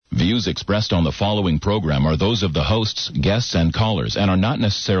views expressed on the following program are those of the hosts, guests, and callers, and are not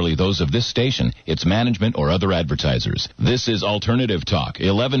necessarily those of this station, its management, or other advertisers. This is Alternative Talk,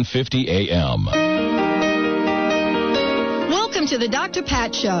 1150 a.m. Welcome to the Dr.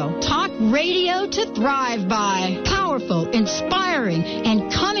 Pat Show. Talk radio to thrive by. Powerful, inspiring, and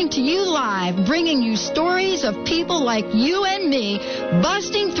coming to you live, bringing you stories of people like you and me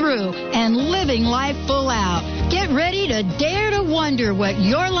busting through and living life full out. Get ready to dare to wonder what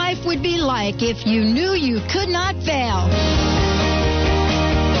your life would be like if you knew you could not fail.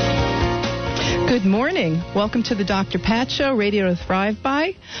 Good morning. Welcome to the Dr. Pat Show, Radio to Thrive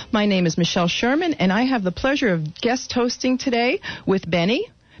By. My name is Michelle Sherman, and I have the pleasure of guest hosting today with Benny.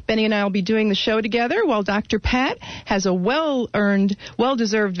 Benny and I will be doing the show together while Dr. Pat has a well-earned,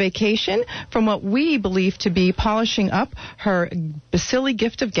 well-deserved vacation from what we believe to be polishing up her Bacilli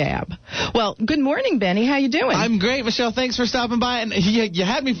gift of gab. Well, good morning, Benny. How you doing? I'm great, Michelle. Thanks for stopping by. And you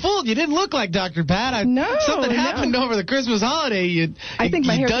had me fooled. You didn't look like Dr. Pat. Something happened over the Christmas holiday. I think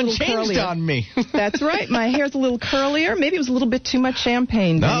my hair's a little changed curlier on me. That's right. My hair's a little curlier. Maybe it was a little bit too much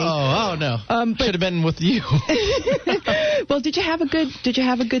champagne, Benny. Oh no. Should have been with you. Well, did you have a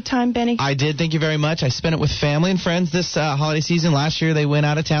good time, Benny? I did. Thank you very much. I spent it with family and friends this holiday season. Last year they went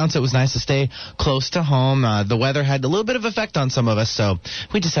out of town, so it was nice to stay close to home. The weather had a little bit of effect on some of us, so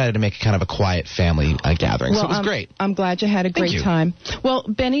we decided to make kind of a quiet family gathering. Well, so it was great. I'm glad you had a great time. Well,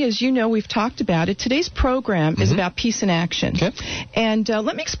 Benny, as you know, we've talked about it. Today's program is about peace in action. Okay. And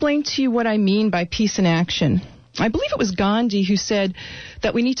let me explain to you what I mean by peace in action. I believe it was Gandhi who said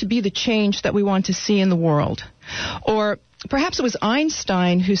that we need to be the change that we want to see in the world. Or perhaps it was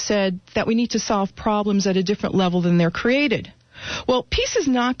Einstein who said that we need to solve problems at a different level than they're created. Well, peace is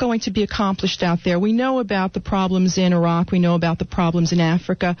not going to be accomplished out there. We know about the problems in Iraq. We know about the problems in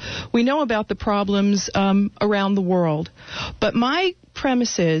Africa. We know about the problems around the world. But my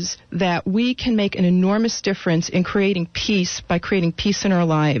premise is that we can make an enormous difference in creating peace by creating peace in our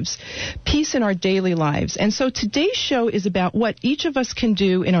lives, peace in our daily lives. And so today's show is about what each of us can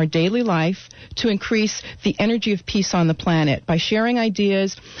do in our daily life to increase the energy of peace on the planet by sharing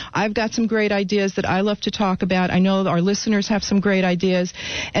ideas. I've got some great ideas that I love to talk about. I know our listeners have some great ideas.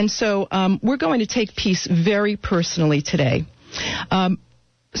 And so we're going to take peace very personally today.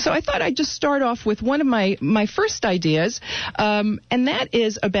 So I thought I'd just start off with one of my first ideas, and that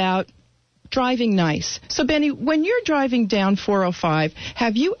is about driving nice. So, Benny, when you're driving down 405,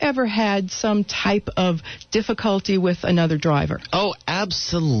 have you ever had some type of difficulty with another driver? Oh,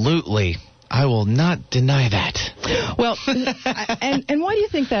 absolutely. I will not deny that. Well, and why do you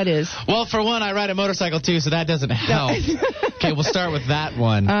think that is? Well, for one, I ride a motorcycle, too, so that doesn't help. Okay, we'll start with that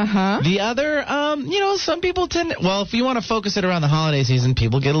one. Uh-huh. The other, some people tend to, well, if you want to focus it around the holiday season,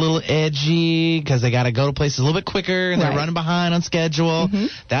 people get a little edgy because they got to go to places a little bit quicker and they're running behind on schedule. Mm-hmm.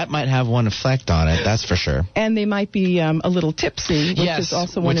 That might have one effect on it, that's for sure. And they might be a little tipsy, which is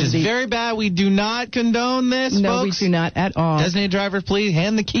also one of the... Which is very bad. We do not condone this, No, folks. we do not at all. Designated driver, please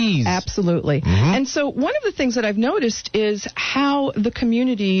hand the keys. Absolutely. Mm-hmm. And so one of the things that I've noticed is how the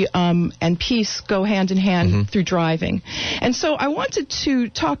community and peace go hand in hand through driving. And so I wanted to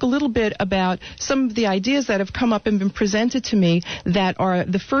talk a little bit about some of the ideas that have come up and been presented to me that are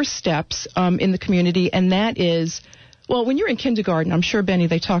the first steps in the community, and that is... Well, when you're in kindergarten, I'm sure, Benny,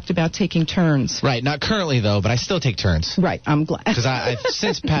 they talked about taking turns. Right. Not currently, though, but I still take turns. Right. I'm glad. Because I've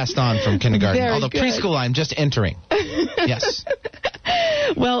since passed on from kindergarten. Very although good. Preschool, I'm just entering. Yes.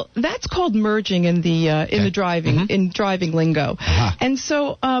 Well, that's called merging in the driving in driving lingo. Uh-huh. And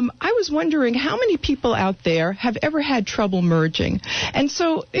so I was wondering how many people out there have ever had trouble merging. And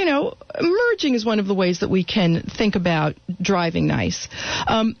so, merging is one of the ways that we can think about driving nice.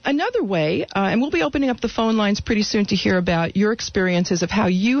 Another way, and we'll be opening up the phone lines pretty soon to hear about your experiences of how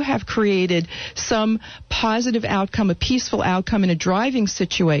you have created some positive outcome, a peaceful outcome in a driving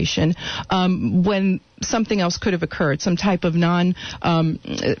situation when something else could have occurred, some type of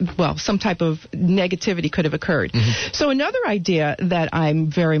some type of negativity could have occurred. Mm-hmm. So another idea that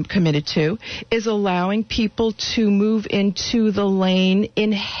I'm very committed to is allowing people to move into the lane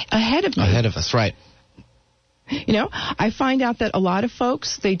ahead of me. Ahead of us, right. I find out that a lot of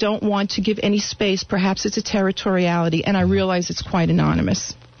folks, they don't want to give any space. Perhaps it's a territoriality, and I realize it's quite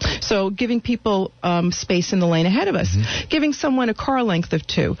anonymous. So giving people space in the lane ahead of us, giving someone a car length of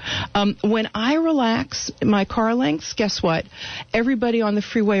 2. When I relax my car lengths, guess what? Everybody on the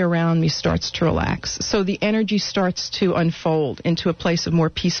freeway around me starts to relax. So the energy starts to unfold into a place of more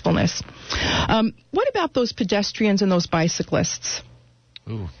peacefulness. What about those pedestrians and those bicyclists?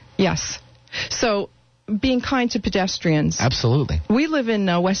 Ooh. Yes. So being kind to pedestrians. Absolutely. We live in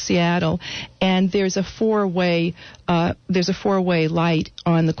West Seattle, and there's a four-way light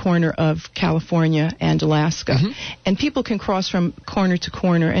on the corner of California and Alaska, and people can cross from corner to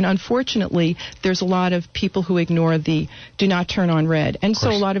corner. And unfortunately, there's a lot of people who ignore the do not turn on red, and so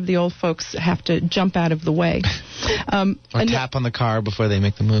a lot of the old folks have to jump out of the way. Or tap on the car before they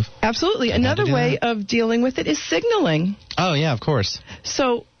make the move. Absolutely. Another way of dealing with it is signaling. Oh, yeah, of course.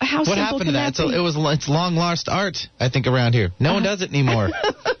 So how what simple happened can to that? be? It's long lost art, I think, around here. No one does it anymore.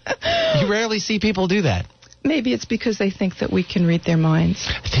 You rarely see people do that. Maybe it's because they think that we can read their minds.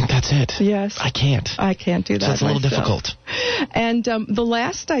 I think that's it. Yes. I can't. I can't do that. So it's a little myself. difficult. And the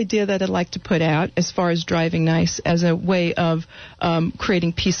last idea that I'd like to put out, as far as driving nice as a way of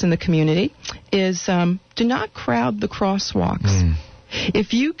creating peace in the community, is do not crowd the crosswalks.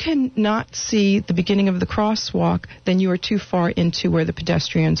 If you cannot see the beginning of the crosswalk, then you are too far into where the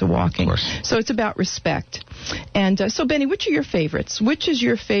pedestrians are walking. Of course. So it's about respect. And so, Benny, which are your favorites? Which is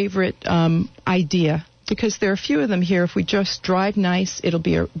your favorite idea? Because there are a few of them here. If we just drive nice, it'll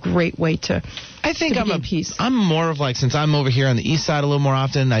be a great way to peace. I'm more of like, since I'm over here on the east side a little more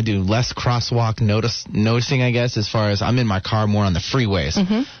often, I do less crosswalk noticing, I guess, as far as I'm in my car more on the freeways.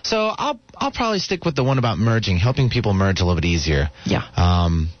 So I'll probably stick with the one about merging, helping people merge a little bit easier. Yeah.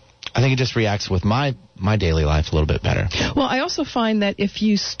 I think it just reacts with my daily life a little bit better. Well, I also find that if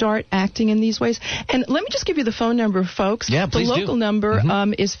you start acting in these ways, and let me just give you the phone number, folks. Yeah, please do. The local number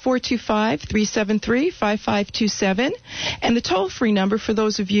is 425-373-5527, and the toll-free number for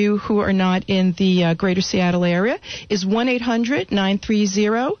those of you who are not in the greater Seattle area is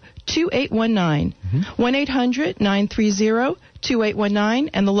 1-800-930-2819. 1-800-930-2819,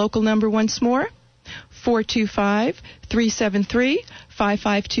 and the local number once more,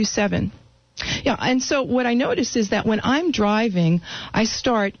 425-373-5527. Yeah, and so what I notice is that when I'm driving, I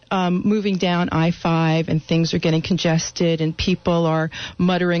start moving down I-5 and things are getting congested and people are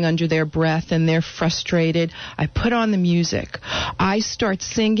muttering under their breath and they're frustrated. I put on the music. I start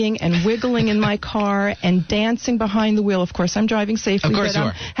singing and wiggling in my car and dancing behind the wheel. Of course, I'm driving safely, but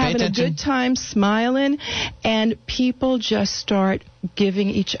I'm having a good time, smiling, and people just start giving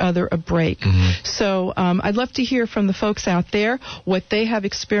each other a break. So I'd love to hear from the folks out there what they have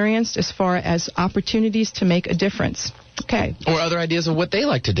experienced as far as opportunities to make a difference. Okay. Or other ideas of what they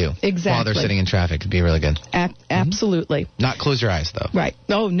like to do while they're sitting in traffic. It'd be really good. Absolutely. Not close your eyes, though. Right.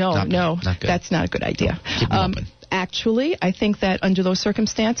 Oh, no. Not good. That's not a good idea. Keep them open. Actually, I think that under those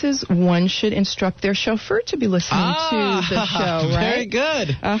circumstances, one should instruct their chauffeur to be listening to the show, right? Very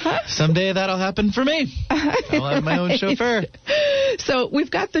good. Someday that'll happen for me. I'll have my own chauffeur. So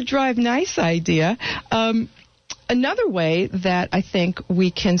we've got the drive nice idea. Another way that I think we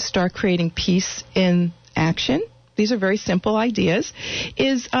can start creating peace in action, these are very simple ideas,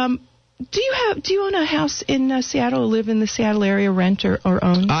 is do you own a house in Seattle or live in the Seattle area, rent or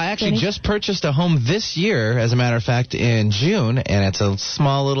own? I actually just purchased a home this year, as a matter of fact, in June, and it's a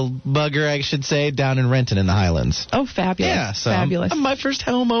small little bugger, I should say, down in Renton in the Highlands. Oh, fabulous. Yeah, so fabulous. I'm my first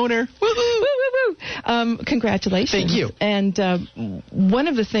homeowner. Woo-hoo. Congratulations. Thank you. And one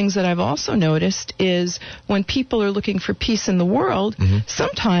of the things that I've also noticed is when people are looking for peace in the world,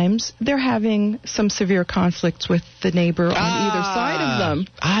 sometimes they're having some severe conflicts with the neighbor on either side of them.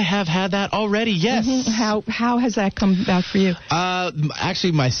 I have had that already, yes. How has that come about for you?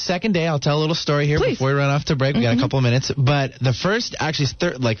 Actually, my second day, I'll tell a little story here before we run off to break. We got a couple of minutes. But the first, actually,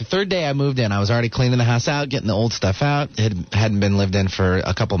 the third day I moved in, I was already cleaning the house out, getting the old stuff out. It hadn't been lived in for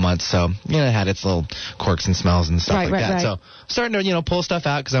a couple months, so it had its little quirks and smells and stuff like that. So starting to pull stuff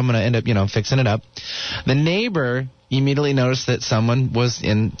out because I'm going to end up fixing it up. The neighbor immediately noticed that someone was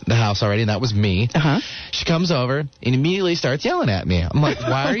in the house already, and that was me. She comes over and immediately starts yelling at me. I'm like,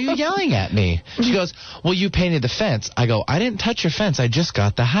 why are you yelling at me? She goes, well, you painted the fence. I go, I didn't touch your fence. I just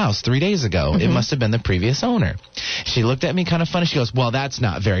got the house 3 days ago. It must have been the previous owner. She looked at me kind of funny. She goes, well, that's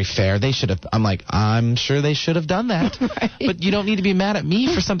not very fair. They should have. I'm like, I'm sure they should have done that. But you don't need to be mad at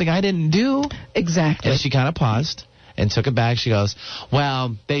me for something I didn't do. Exactly. And she kind of paused and took it back. She goes,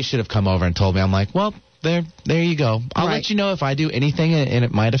 well, they should have come over and told me. I'm like, well, there you go. I'll let you know if I do anything and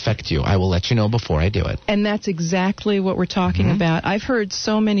it might affect you. I will let you know before I do it. And that's exactly what we're talking about. I've heard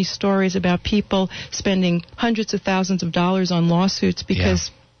so many stories about people spending hundreds of thousands of dollars on lawsuits because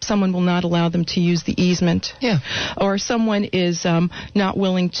someone will not allow them to use the easement. Yeah. Or someone is not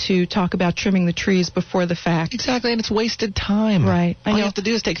willing to talk about trimming the trees before the fact. Exactly, and it's wasted time. Right. All you have to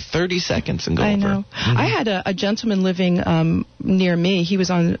do is take 30 seconds and go I over. know. I had a gentleman living near me. He was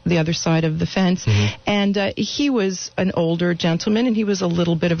on the other side of the fence, and he was an older gentleman, and he was a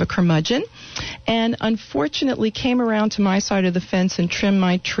little bit of a curmudgeon, and unfortunately came around to my side of the fence and trimmed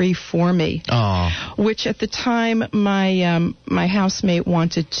my tree for me. Oh. Which at the time my housemate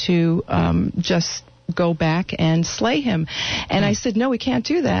wanted to just go back and slay him, and I said, no, we can't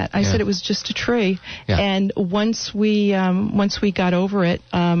do that. I said it was just a tree, and once we got over it,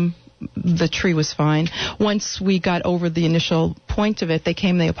 the tree was fine. Once we got over the initial point of it, they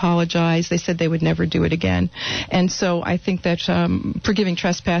came, they apologized, they said they would never do it again. And so I think that forgiving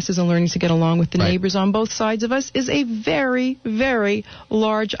trespasses and learning to get along with the neighbors on both sides of us is a very, very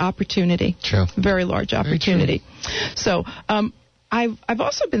large opportunity. True. Very large opportunity. So I've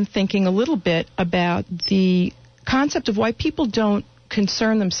also been thinking a little bit about the concept of why people don't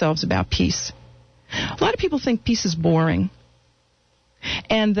concern themselves about peace. A lot of people think peace is boring,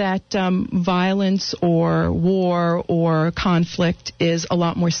 and that violence or war or conflict is a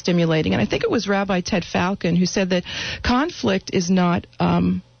lot more stimulating. And I think it was Rabbi Ted Falcon who said that conflict is not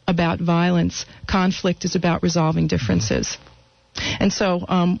about violence. Conflict is about resolving differences. And so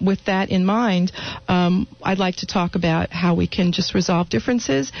with that in mind, I'd like to talk about how we can just resolve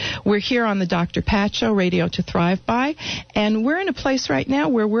differences. We're here on the Dr. Pat Show, Radio to Thrive By, and we're in a place right now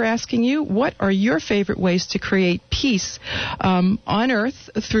where we're asking you, what are your favorite ways to create peace on Earth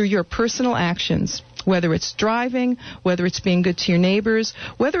through your personal actions? Whether it's driving, whether it's being good to your neighbors,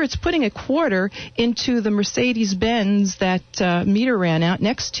 whether it's putting a quarter into the Mercedes-Benz that meter ran out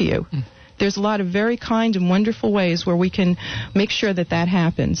next to you. There's a lot of very kind and wonderful ways where we can make sure that that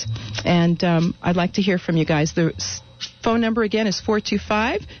happens. And I'd like to hear from you guys. The phone number again is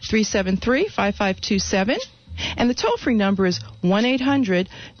 425-373-5527. And the toll-free number is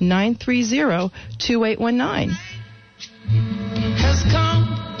 1-800-930-2819. Has come,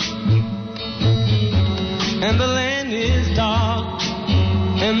 and the land is dark,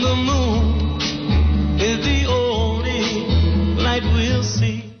 and the moon is the only light we'll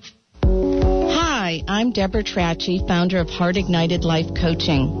see. Hi, I'm Deborah Tracci, founder of Heart Ignited Life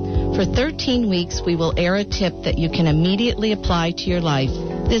Coaching. For 13 weeks, we will air a tip that you can immediately apply to your life.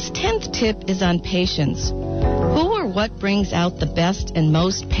 This 10th tip is on patience. Who or what brings out the best and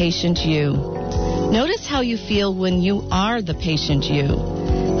most patient you? Notice how you feel when you are the patient you.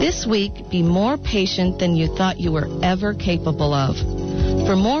 This week, be more patient than you thought you were ever capable of.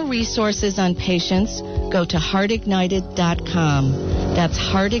 For more resources on patience, go to heartignited.com. That's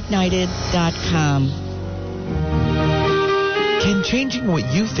heartignited.com. Can changing what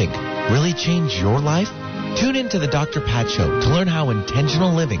you think really change your life? Tune in to the Dr. Pat Show to learn how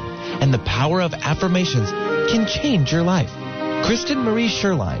intentional living and the power of affirmations can change your life. Kristen Marie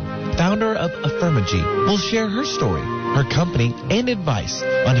Sherline, founder of Affirmagy, will share her story, her company, and advice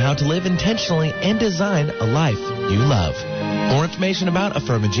on how to live intentionally and design a life you love. More information about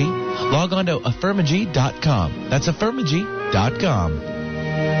Affirmagy, log on to affirmagy.com. That's affirmagy.com.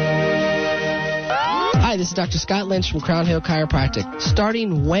 Hi, this is Dr. Scott Lynch from Crown Hill Chiropractic.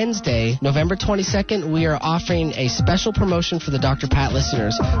 Starting Wednesday, November 22nd, we are offering a special promotion for the Dr. Pat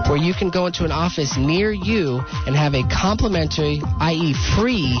listeners where you can go into an office near you and have a complimentary, i.e.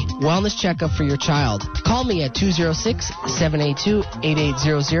 free, wellness checkup for your child. Call me at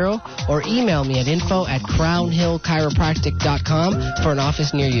 206-782-8800 or email me at info@crownhillchiropractic.com for an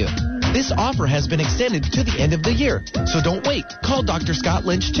office near you. This offer has been extended to the end of the year, so don't wait. Call Dr. Scott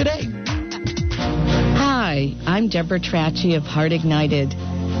Lynch today. Hi, I'm Deborah Tracci of Heart Ignited.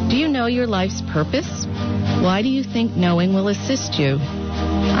 Do you know your life's purpose? Why do you think knowing will assist you?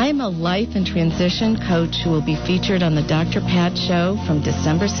 I am a life and transition coach who will be featured on the Dr. Pat Show from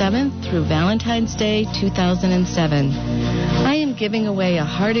December 7th through Valentine's Day 2007. I am giving away a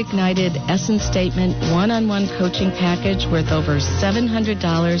Heart Ignited Essence Statement one-on-one coaching package worth over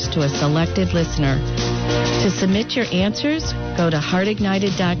 $700 to a selected listener. To submit your answers, go to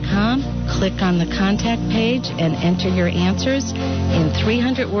heartignited.com, click on the contact page, and enter your answers in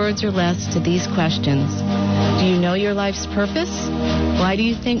 300 words or less to these questions. Do you know your life's purpose? Why do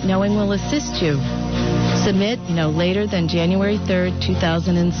you think knowing will assist you? Submit no later than January 3rd,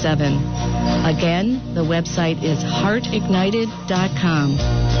 2007. Again, the website is heartignited.com.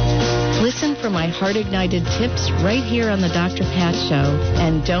 Listen for my Heart Ignited tips right here on the Dr. Pat Show.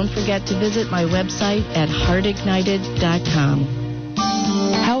 And don't forget to visit my website at heartignited.com.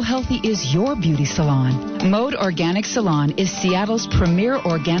 How healthy is your beauty salon? Mode Organic Salon is Seattle's premier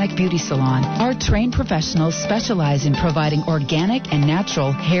organic beauty salon. Our trained professionals specialize in providing organic and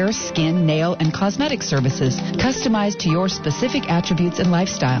natural hair, skin, nail, and cosmetic services customized to your specific attributes and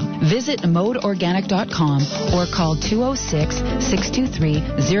lifestyle. Visit modeorganic.com or call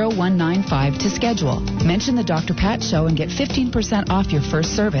 206-623-0195 to schedule. Mention the Dr. Pat Show and get 15% off your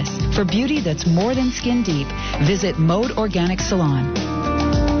first service. For beauty that's more than skin deep, visit Mode Organic Salon.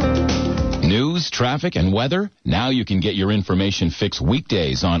 News, traffic, and weather? Now you can get your information fixed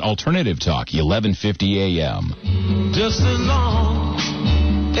weekdays on Alternative Talk, 1150 a.m. Just as long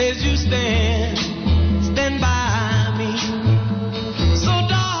as you stand by me. So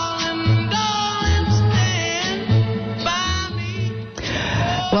darling, stand by me.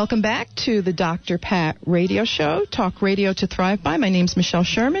 Welcome back to the Dr. Pat Radio Show, Talk Radio to Thrive By. My name's Michelle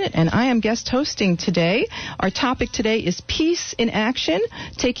Sherman, and I am guest hosting today. Our topic today is peace in action,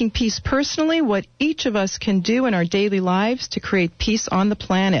 taking peace personally, what each of us can do in our daily lives to create peace on the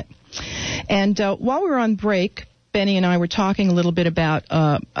planet. And while we were on break, Benny and I were talking a little bit about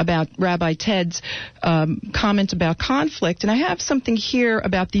Rabbi Ted's comment about conflict, and I have something here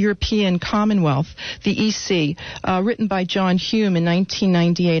about the European Commonwealth, the EC, written by John Hume in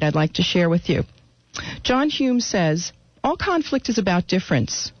 1998 I'd like to share with you. John Hume says, all conflict is about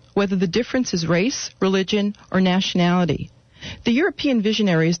difference, whether the difference is race, religion, or nationality. The European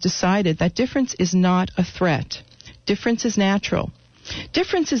visionaries decided that difference is not a threat. Difference is natural.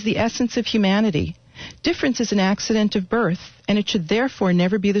 Difference is the essence of humanity. Difference is an accident of birth, and it should therefore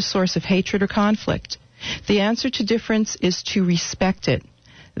never be the source of hatred or conflict. The answer to difference is to respect it.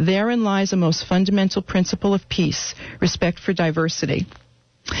 Therein lies a most fundamental principle of peace, respect for diversity.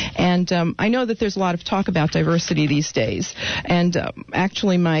 And I know that there's a lot of talk about diversity these days. And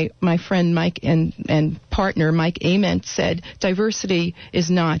actually, my friend Mike and partner Mike Ament said diversity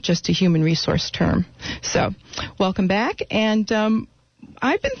is not just a human resource term. So, welcome back. And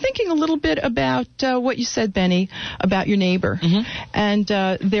I've been thinking a little bit about what you said, Benny, about your neighbor and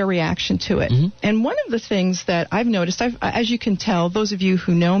their reaction to it. And one of the things that I've noticed, as you can tell, those of you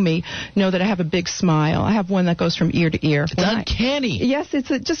who know me know that I have a big smile. I have one that goes from ear to ear. It's uncanny. Yes, it's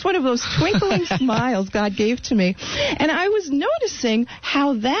just one of those twinkling smiles God gave to me. And I was noticing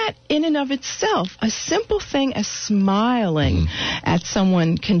how that, in and of itself, a simple thing as smiling at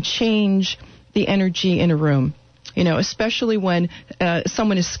someone can change the energy in a room. You know, especially when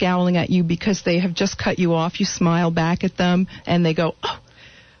someone is scowling at you because they have just cut you off. You smile back at them, and they go, oh,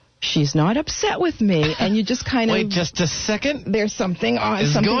 she's not upset with me. And you just kind of... Wait just a second. There's something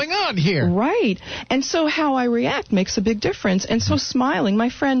going on here. Right. And so how I react makes a big difference. And so smiling, my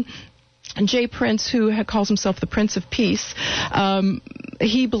friend Jay Prince, who calls himself the Prince of Peace,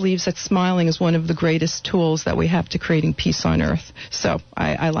 he believes that smiling is one of the greatest tools that we have to creating peace on earth. So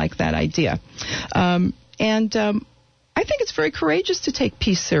I like that idea. And I think it's very courageous to take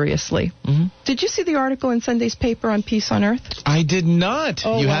peace seriously. Did you see the article in Sunday's paper on peace on earth? I did not.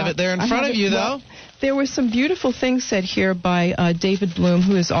 Oh, you wow. have it there in front of you, though. Well, there were some beautiful things said here by David Bloom,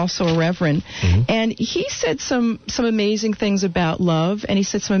 who is also a reverend. And he said some amazing things about love, and he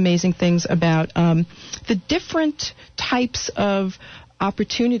said some amazing things about the different types of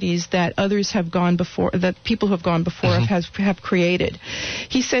opportunities that others have gone before, that people who have gone before have created.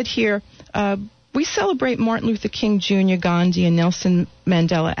 He said here, we celebrate Martin Luther King Jr., Gandhi, and Nelson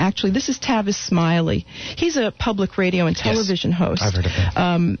Mandela. Actually, this is Tavis Smiley. He's a public radio and television host. I've heard of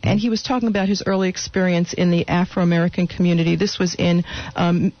him. And he was talking about his early experience in the Afro-American community. This was in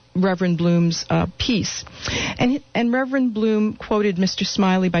Reverend Bloom's piece. And Reverend Bloom quoted Mr.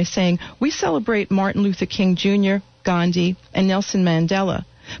 Smiley by saying, we celebrate Martin Luther King Jr., Gandhi, and Nelson Mandela.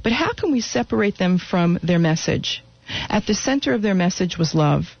 But how can we separate them from their message? At the center of their message was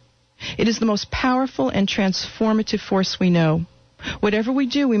love. It is the most powerful and transformative force we know. Whatever we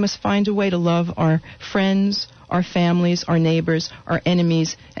do, we must find a way to love our friends, our families, our neighbors, our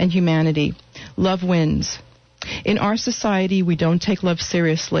enemies, and humanity. Love wins. In our society, we don't take love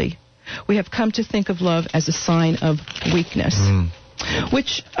seriously. We have come to think of love as a sign of weakness,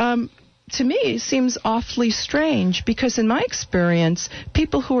 which to me seems awfully strange, because in my experience,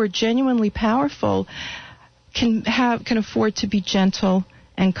 people who are genuinely powerful can afford to be gentle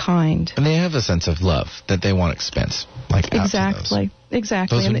and kind. And they have a sense of love that they want to expense. Exactly.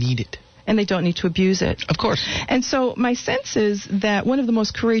 Those who need it. And they don't need to abuse it. Of course. And so my sense is that one of the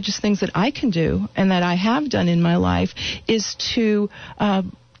most courageous things that I can do, and that I have done in my life, is to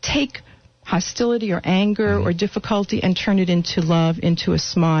take hostility or anger or difficulty and turn it into love, into a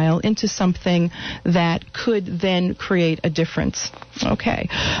smile, into something that could then create a difference. Okay.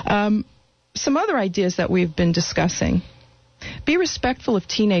 Some other ideas that we've been discussing. Be respectful of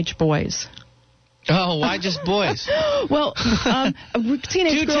teenage boys. Oh, why just boys? Well,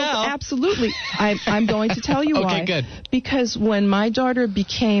 teenage girls, absolutely. I'm going to tell you why. Okay, good. Because when my daughter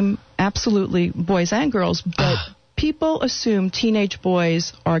became absolutely boys and girls, but people assume teenage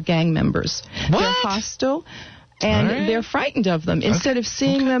boys are gang members. What? They're hostile. And they're frightened of them. Instead of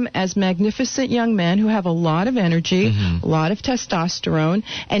seeing them as magnificent young men who have a lot of energy, a lot of testosterone,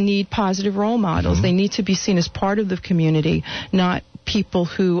 and need positive role models, they need to be seen as part of the community, not people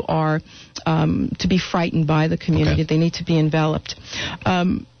who are to be frightened by the community. They need to be enveloped.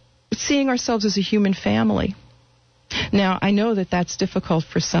 Seeing ourselves as a human family. Now, I know that that's difficult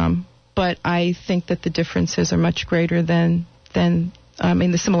for some, but I think that the differences are much greater than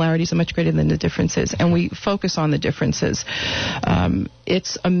the similarities are much greater than the differences, and we focus on the differences.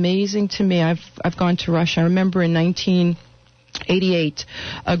 It's amazing to me. I've gone to Russia. I remember in 1988,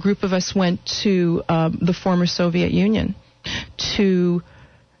 a group of us went to the former Soviet Union, to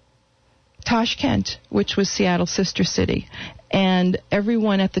Tashkent, which was Seattle's sister city. And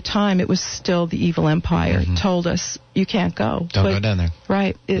everyone at the time, it was still the evil empire, told us, you can't go. Don't go down there.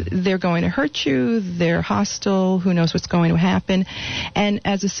 Right. They're going to hurt you. They're hostile. Who knows what's going to happen. And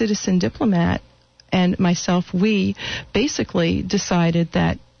as a citizen diplomat and myself, we basically decided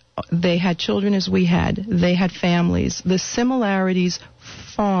that they had children as we had. They had families. The similarities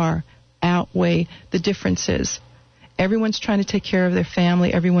far outweigh the differences. Everyone's trying to take care of their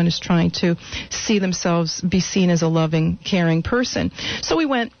family. Everyone is trying to see themselves, be seen as a loving, caring person. So we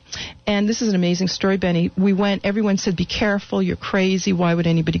went, and this is an amazing story, Benny. We went, everyone said, be careful, you're crazy, why would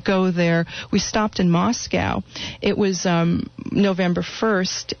anybody go there? We stopped in Moscow. It was November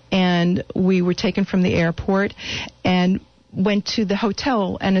 1st, and we were taken from the airport and went to the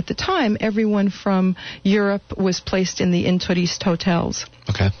hotel, and at the time, everyone from Europe was placed in the Inturist hotels.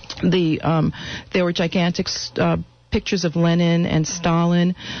 Okay. There were gigantic pictures of Lenin and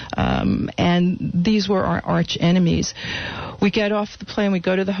Stalin, and these were our arch enemies. We get off the plane, we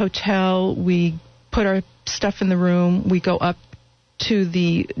go to the hotel, we put our stuff in the room, we go up to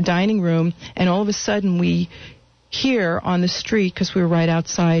the dining room, and all of a sudden we hear on the street, because we were right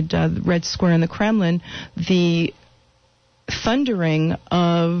outside the Red Square in the Kremlin, the thundering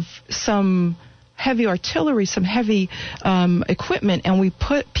of some heavy artillery, some heavy equipment, and we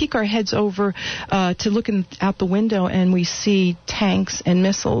peek our heads over to look out the window, and we see tanks and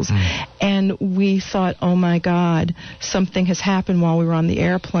missiles. And we thought, oh my God, something has happened while we were on the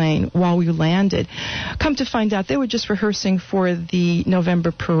airplane, while we landed. Come to find out, they were just rehearsing for the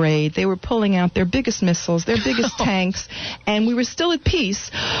November parade. They were pulling out their biggest missiles, their biggest tanks, and we were still at peace.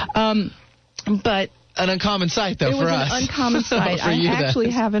 But an uncommon sight, though, for us. It was an uncommon sight. I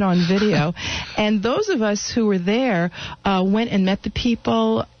actually have it on video. And those of us who were there went and met the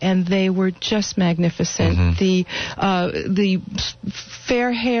people, and they were just magnificent. The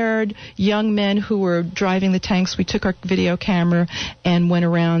fair-haired young men who were driving the tanks, we took our video camera and went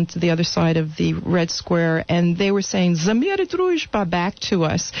around to the other side of the Red Square, and they were saying, Zamir Druzhba, back to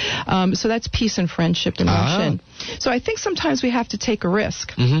us. So that's peace and friendship in Russian. So I think sometimes we have to take a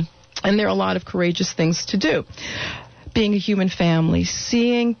risk. And there are a lot of courageous things to do. Being a human family,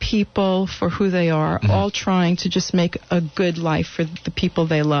 seeing people for who they are, all trying to just make a good life for the people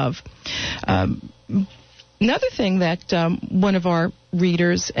they love. Another thing that one of our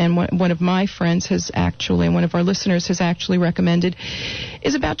readers and one of my friends has actually, and one of our listeners has actually recommended,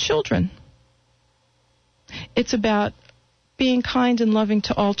 is about children. It's about being kind and loving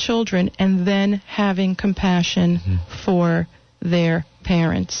to all children, and then having compassion for their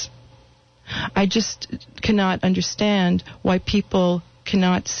parents. I just cannot understand why people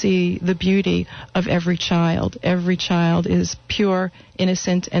cannot see the beauty of every child. Every child is pure,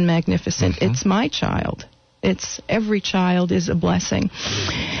 innocent, and magnificent. It's my child. Every child is a blessing.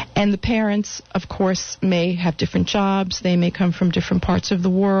 And the parents, of course, may have different jobs. They may come from different parts of the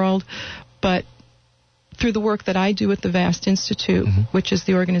world. But through the work that I do at the VAST Institute, which is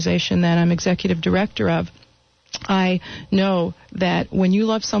the organization that I'm executive director of, I know that when you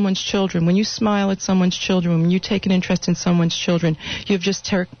love someone's children, when you smile at someone's children, when you take an interest in someone's children, you've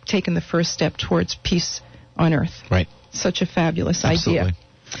just taken the first step towards peace on earth. Right. Such a fabulous idea.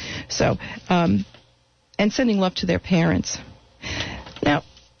 So, and sending love to their parents. Now,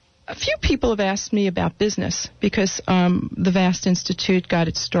 a few people have asked me about business, because the VAST Institute got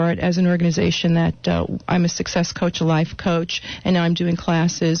its start as an organization that I'm a success coach, a life coach, and now I'm doing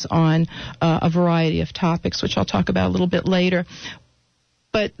classes on a variety of topics, which I'll talk about a little bit later.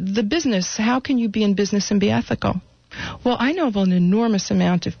 But the business, how can you be in business and be ethical? Well, I know of an enormous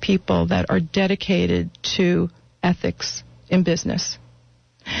amount of people that are dedicated to ethics in business.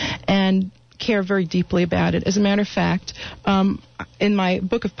 And care very deeply about it. As a matter of fact, in my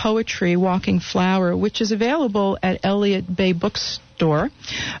book of poetry, Walking Flower, which is available at Elliott Bay Bookstore,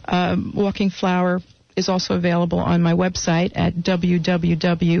 Walking Flower is also available on my website at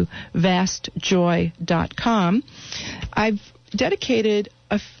www.vastjoy.com. I've dedicated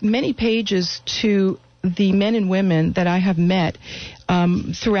many pages to the men and women that I have met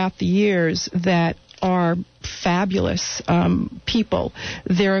throughout the years that are fabulous people.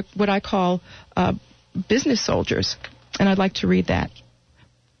 They're what I call business soldiers, and I'd like to read that.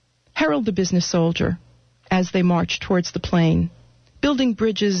 Herald the business soldier as they march towards the plain, building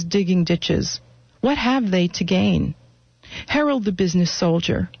bridges, digging ditches. What have they to gain? Herald the business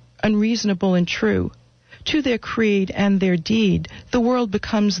soldier, unreasonable and true. To their creed and their deed, the world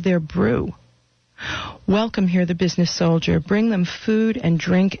becomes their brew. Welcome here the business soldier. Bring them food and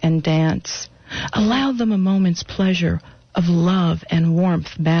drink and dance. Allow them a moment's pleasure of love and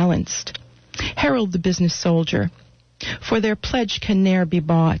warmth balanced. Herald the business soldier, for their pledge can ne'er be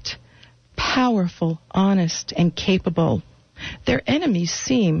bought. Powerful, honest, and capable, their enemies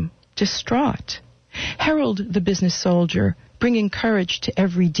seem distraught. Herald the business soldier, bringing courage to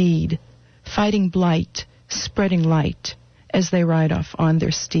every deed, fighting blight, spreading light as they ride off on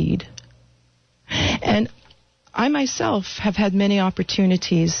their steed. And I myself have had many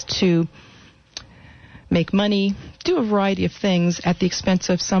opportunities to make money, do a variety of things at the expense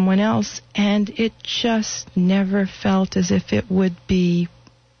of someone else, and it just never felt as if it would be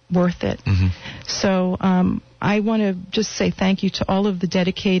worth it. Mm-hmm. So I want to just say thank you to all of the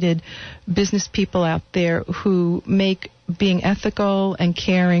dedicated business people out there who make being ethical and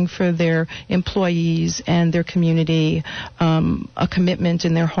caring for their employees and their community a commitment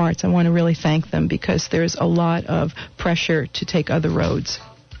in their hearts. I want to really thank them because there's a lot of pressure to take other roads.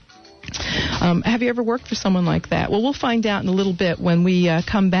 Have you ever worked for someone like that? Well, we'll find out in a little bit when we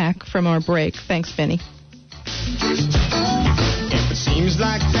come back from our break. Thanks, Benny. It seems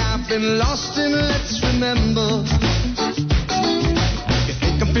like I've been lost and let's remember. You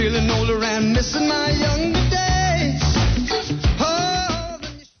think I'm feeling older and missing my younger days.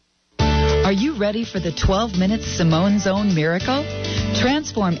 Are you ready for the 12-minute Simone Zone miracle?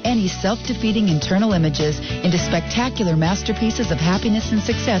 Transform any self-defeating internal images into spectacular masterpieces of happiness and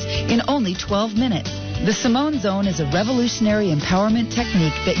success in only 12 minutes. The Simone Zone is a revolutionary empowerment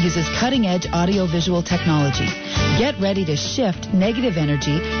technique that uses cutting-edge audio-visual technology. Get ready to shift negative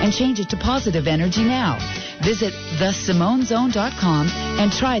energy and change it to positive energy now. Visit thesimonezone.com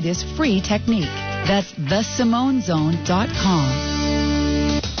and try this free technique. That's thesimonezone.com.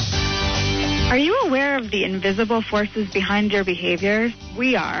 Are you aware of the invisible forces behind your behaviors?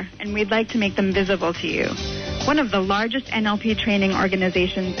 We are, and we'd like to make them visible to you. One of the largest NLP training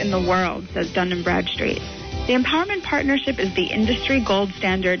organizations in the world, says Dun & Bradstreet. The Empowerment Partnership is the industry gold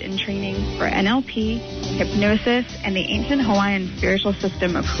standard in training for NLP, hypnosis, and the ancient Hawaiian spiritual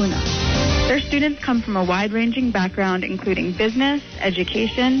system of Huna. Their students come from a wide-ranging background including business,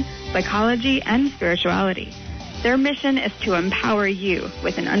 education, psychology, and spirituality. Their mission is to empower you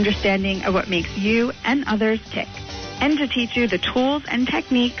with an understanding of what makes you and others tick, and to teach you the tools and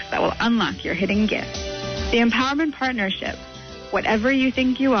techniques that will unlock your hidden gifts. The Empowerment Partnership. Whatever you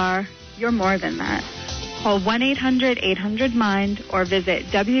think you are, you're more than that. Call 1-800-800-MIND or visit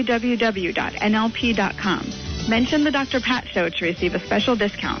www.nlp.com. Mention the Dr. Pat Show to receive a special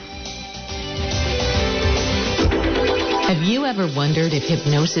discount. Have you ever wondered if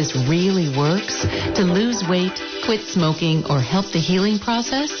hypnosis really works to lose weight, quit smoking, or help the healing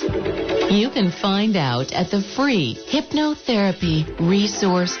process? You can find out at the free Hypnotherapy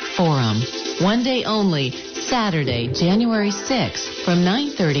Resource Forum. One day only, Saturday, January 6th, from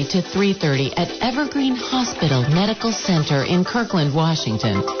 9:30 to 3:30 at Evergreen Hospital Medical Center in Kirkland,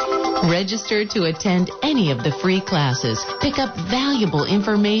 Washington. Register to attend any of the free classes, pick up valuable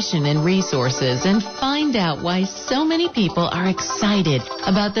information and resources, and find out why so many people are excited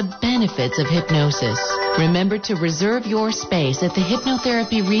about the benefits of hypnosis. Remember to reserve your space at the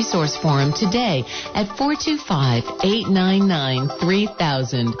Hypnotherapy Resource Forum today at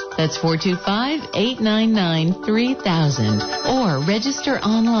 425-899-3000. That's 425-899-3000. Or register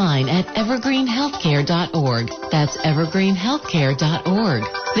online at evergreenhealthcare.org. That's evergreenhealthcare.org.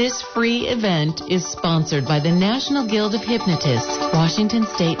 This free event is sponsored by the National Guild of Hypnotists, Washington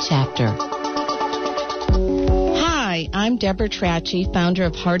State Chapter. Hi, I'm Deborah Trachy, founder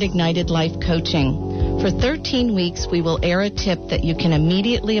of Heart Ignited Life Coaching. For 13 weeks, we will air a tip that you can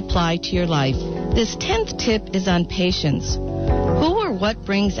immediately apply to your life. This 10th tip is on patience. Who or what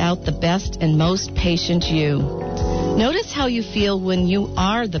brings out the best and most patient you? Notice how you feel when you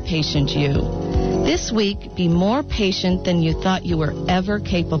are the patient you. This week, be more patient than you thought you were ever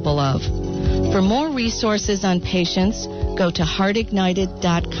capable of. For more resources on patience, go to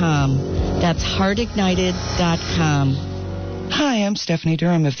heartignited.com. That's heartignited.com. Hi, I'm Stephanie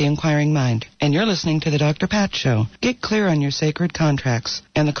Durham of The Inquiring Mind, and you're listening to The Dr. Pat Show. Get clear on your sacred contracts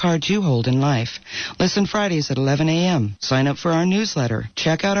and the cards you hold in life. Listen Fridays at 11 a.m. Sign up for our newsletter.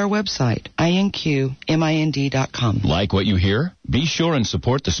 Check out our website, inqmind.com. Like what you hear? Be sure and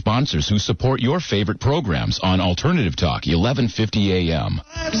support the sponsors who support your favorite programs on Alternative Talk, 1150 a.m.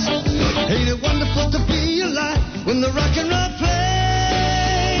 Ain't it wonderful to be alive when the rock and roll plays?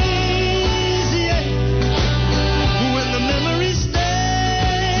 Yeah. When the memory stays.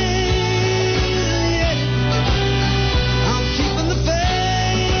 Yeah. I'm keeping the faith.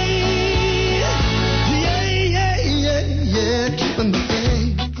 Yeah, keeping the faith.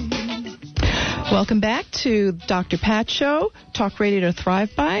 Welcome back to Dr. Pat Show, Talk Radio to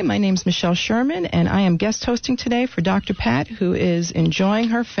Thrive By. My name's Michelle Sherman, and I am guest hosting today for Dr. Pat, who is enjoying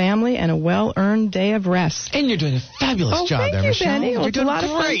her family and a well-earned day of rest. And you're doing a fabulous job there, Michelle. Benny. Well, you're doing a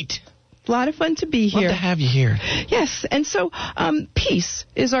lot great. A lot of fun to be here. Love to have you here. Yes, and so peace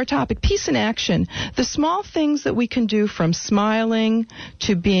is our topic. Peace in action. The small things that we can do, from smiling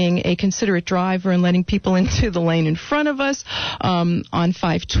to being a considerate driver and letting people into the lane in front of us on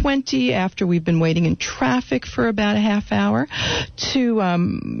 520 after we've been waiting in traffic for about a half hour,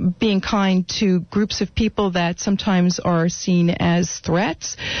 to being kind to groups of people that sometimes are seen as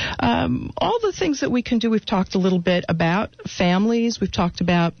threats. All the things that we can do. We've talked a little bit about families. We've talked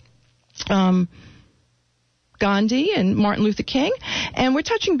about Gandhi and Martin Luther King, and we're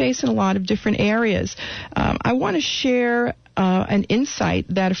touching base in a lot of different areas. I want to share an insight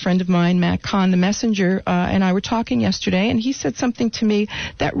that a friend of mine, Matt Kahn, the messenger, and I were talking yesterday, and he said something to me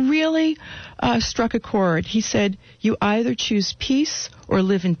that really struck a chord. He said, you either choose peace or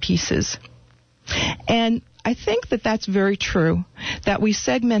live in pieces. And I think that that's very true, that we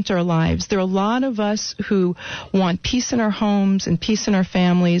segment our lives. There are a lot of us who want peace in our homes and peace in our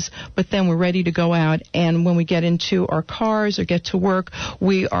families, but then we're ready to go out, and when we get into our cars or get to work,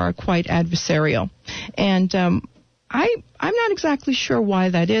 we are quite adversarial. And I'm not exactly sure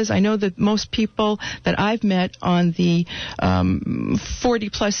why that is. I know that most people that I've met on the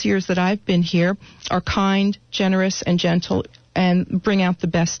 40-plus years that I've been here are kind, generous, and gentle, and bring out the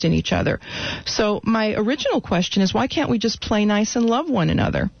best in each other. So my original question is, why can't we just play nice and love one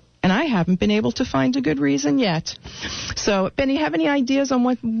another? And I haven't been able to find a good reason yet. So, Benny, have any ideas on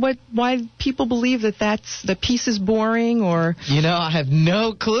why people believe that peace is boring, or? You know, I have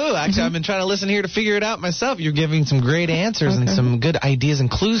no clue. Actually, I've been trying to listen here to figure it out myself. You're giving some great answers and some good ideas and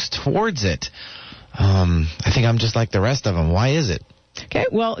clues towards it. I think I'm just like the rest of them. Why is it? Okay,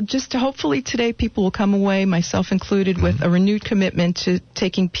 well, just hopefully today people will come away, myself included, with a renewed commitment to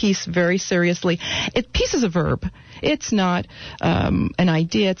taking peace very seriously. Peace is a verb. It's not an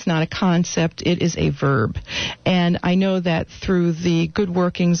idea. It's not a concept. It is a verb. And I know that through the good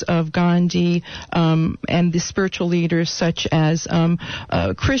workings of Gandhi and the spiritual leaders such as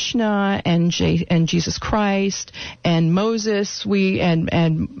Krishna and Jesus Christ and Moses,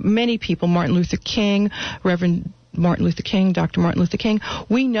 and many people, Martin Luther King, Reverend Martin Luther King, Dr. Martin Luther King,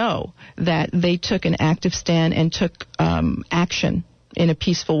 we know that they took an active stand and took action in a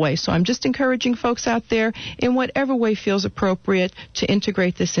peaceful way. So I'm just encouraging folks out there, in whatever way feels appropriate, to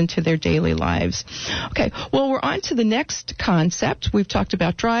integrate this into their daily lives. Okay, well, we're on to the next concept. We've talked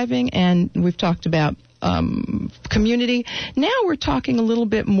about driving, and we've talked about community. Now we're talking a little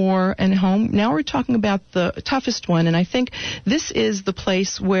bit more in home. Now we're talking about the toughest one, and I think this is the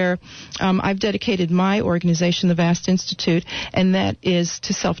place where I've dedicated my organization, the Vast Institute, and that is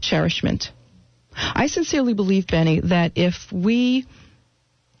to self-cherishment. I sincerely believe, Benny, that if we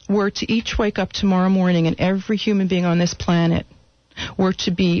were to each wake up tomorrow morning, and every human being on this planet were to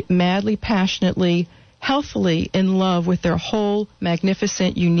be madly, passionately, healthily in love with their whole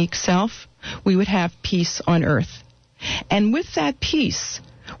magnificent, unique self, we would have peace on earth. And with that peace,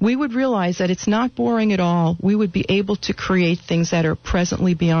 we would realize that it's not boring at all. We would be able to create things that are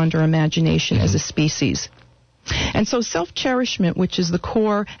presently beyond our imagination as a species. And so self-cherishment, which is the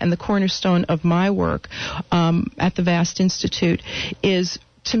core and the cornerstone of my work at the Vast Institute, is,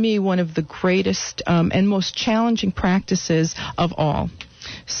 to me, one of the greatest and most challenging practices of all.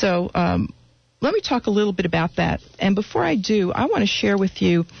 So let me talk a little bit about that. And before I do, I want to share with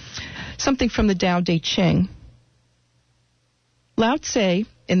you something from the Tao Te Ching. Lao Tse,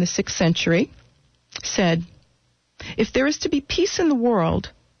 in the 6th century, said, "If there is to be peace in the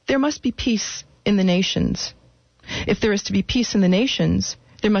world, there must be peace in the nations. If there is to be peace in the nations,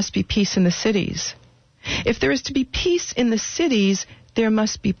 there must be peace in the cities. If there is to be peace in the cities, there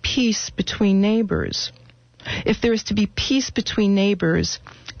must be peace between neighbors. If there is to be peace between neighbors,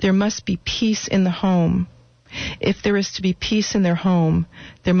 there must be peace in the home. If there is to be peace in their home,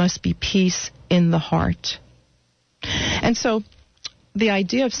 there must be peace in the heart. And so the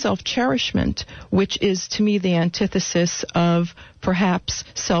idea of self-cherishment, which is to me the antithesis of perhaps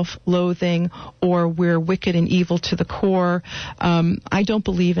self-loathing or we're wicked and evil to the core, I don't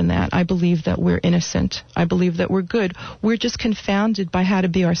believe in that. I believe that we're innocent. I believe that we're good. We're just confounded by how to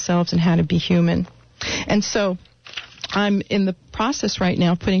be ourselves and how to be human. And so I'm in the process right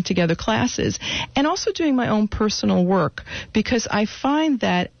now of putting together classes and also doing my own personal work, because I find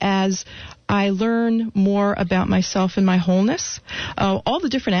that as I learn more about myself and my wholeness, all the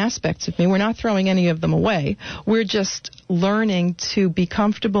different aspects of me, we're not throwing any of them away. We're just learning to be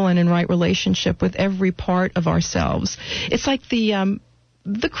comfortable and in right relationship with every part of ourselves. It's like the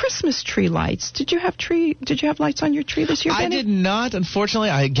Christmas tree lights. Did you have lights on your tree this year, Benny? I did not, unfortunately.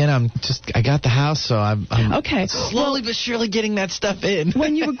 I got the house, so I'm okay. Slowly but surely getting that stuff in.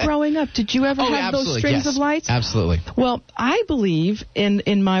 When you were growing up, did you ever have those strings of lights? Absolutely. Well, I believe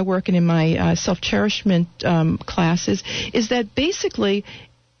in my work and in my self-cherishment classes is that basically,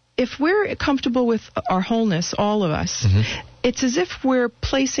 if we're comfortable with our wholeness, all of us, it's as if we're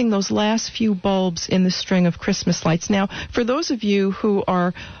placing those last few bulbs in the string of Christmas lights. Now, for those of you who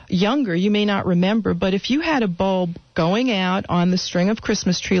are younger, you may not remember, but if you had a bulb going out on the string of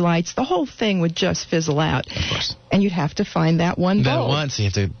Christmas tree lights, the whole thing would just fizzle out. Of course. And you'd have to find that one bulb. That one, so you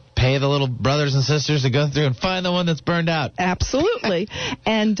have to pay the little brothers and sisters to go through and find the one that's burned out. Absolutely.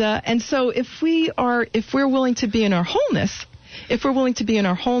 And so if we're willing to be in our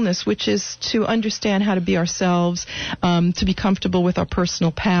wholeness, which is to understand how to be ourselves, to be comfortable with our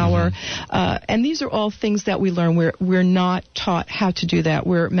personal power, and these are all things that we learn. We're not taught how to do that.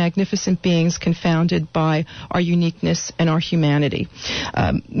 We're magnificent beings confounded by our uniqueness and our humanity.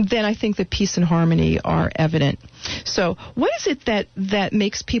 Then I think that peace and harmony are evident. So what is it that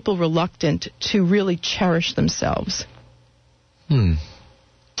makes people reluctant to really cherish themselves?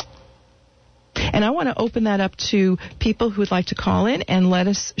 And I want to open that up to people who would like to call in and let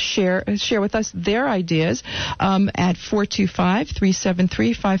us share with us their ideas at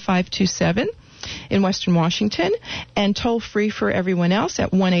 425-373-5527 in Western Washington, and toll free for everyone else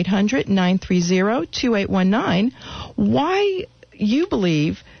at 1-800-930-2819. Why you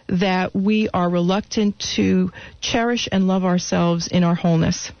believe that we are reluctant to cherish and love ourselves in our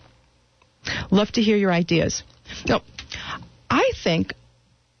wholeness. Love to hear your ideas. Now, I think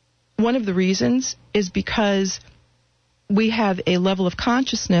one of the reasons is because we have a level of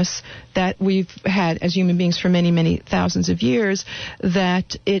consciousness that we've had as human beings for many, many thousands of years,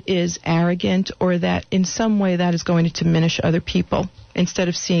 that it is arrogant or that in some way that is going to diminish other people instead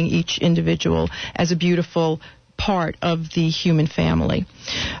of seeing each individual as a beautiful part of the human family.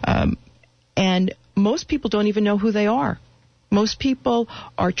 And most people don't even know who they are. Most people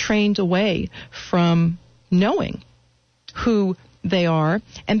are trained away from knowing who they are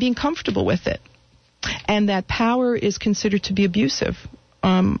and being comfortable with it. And that power is considered to be abusive.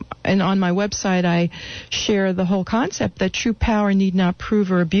 And on my website, I share the whole concept that true power need not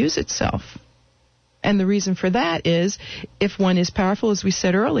prove or abuse itself. And the reason for that is, if one is powerful, as we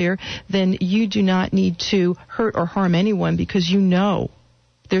said earlier, then you do not need to hurt or harm anyone, because you know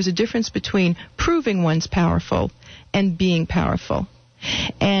there's a difference between proving one's powerful and being powerful.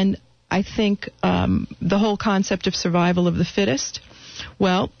 And I think the whole concept of survival of the fittest,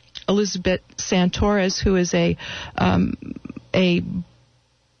 well, Elizabeth Santores, who is a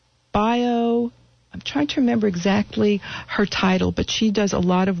I'm trying to remember exactly her title, but she does a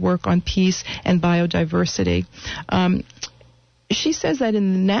lot of work on peace and biodiversity. She says that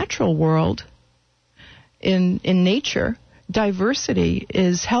in the natural world, in nature, diversity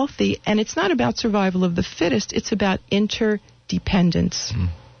is healthy, and it's not about survival of the fittest, it's about interdependence.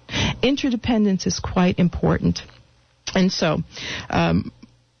 Interdependence is quite important. And so,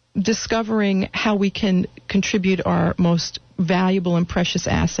 discovering how we can contribute our most valuable and precious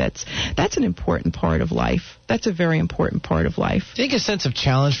assets, that's an important part of life. That's a very important part of life. Do you think a sense of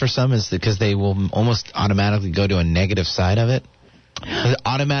challenge for some is because they will almost automatically go to a negative side of it? They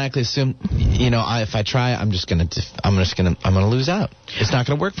automatically assume, if I try, I'm going to lose out. It's not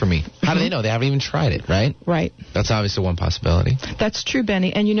going to work for me. How do they know? They haven't even tried it, right? Right. That's obviously one possibility. That's true,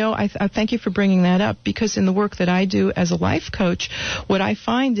 Benny. And I thank you for bringing that up, because in the work that I do as a life coach, what I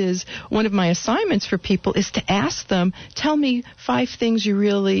find is one of my assignments for people is to ask them, tell me 5 things you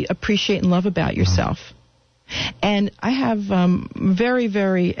really appreciate and love about yourself. And I have very,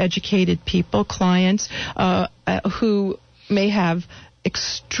 very educated people, clients, who may have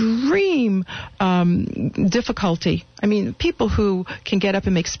extreme difficulty. I mean, people who can get up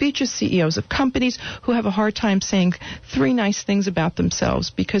and make speeches, CEOs of companies, who have a hard time saying 3 nice things about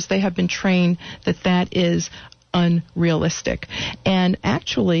themselves because they have been trained that is unrealistic. And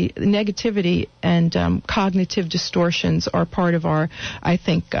actually, negativity and cognitive distortions are part of our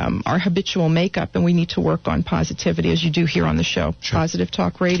habitual makeup, and we need to work on positivity, as you do here on the show. Sure. Positive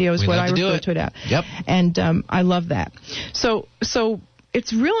Talk Radio is what I refer to it as. Yep. And I love that. So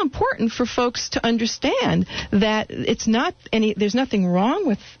it's real important for folks to understand that there's nothing wrong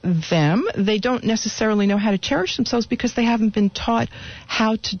with them. They don't necessarily know how to cherish themselves because they haven't been taught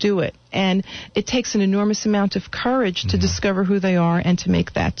how to do it. And it takes an enormous amount of courage to discover who they are and to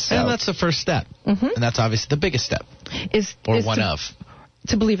make that so. And that's the first step. Mm-hmm. And that's obviously the biggest step.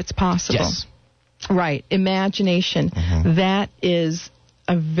 To believe it's possible. Yes. Right. Imagination. Mm-hmm. That is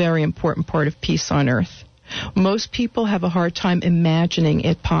a very important part of peace on earth. Most people have a hard time imagining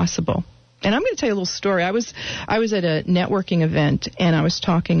it possible. And I'm going to tell you a little story. I was at a networking event, and I was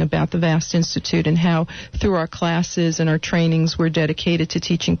talking about the VAST Institute and how through our classes and our trainings we're dedicated to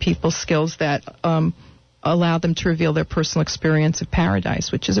teaching people skills that allow them to reveal their personal experience of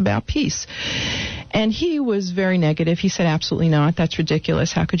paradise, which is about peace. And he was very negative. He said, absolutely not. That's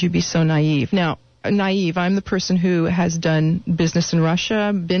ridiculous. How could you be so naive? Now, naive. I'm the person who has done business in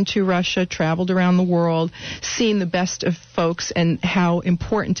Russia, been to Russia, traveled around the world, seen the best of folks and how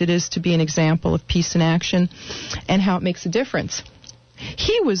important it is to be an example of peace in action and how it makes a difference.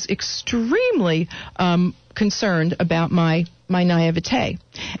 He was extremely concerned about my naivete.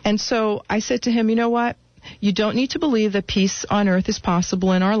 And so I said to him, you know what? You don't need to believe that peace on earth is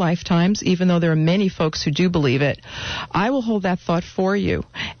possible in our lifetimes, even though there are many folks who do believe it. I will hold that thought for you.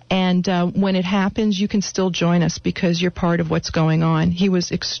 And when it happens, you can still join us because you're part of what's going on. He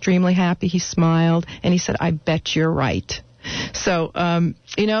was extremely happy. He smiled, and he said, I bet you're right. So,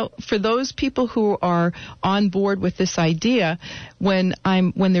 for those people who are on board with this idea, when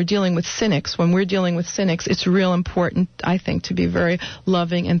we're dealing with cynics, it's real important, I think, to be very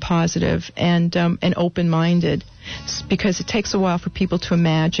loving and positive and open-minded, because it takes a while for people to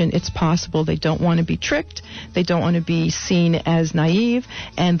imagine it's possible. They don't want to be tricked. They don't want to be seen as naive,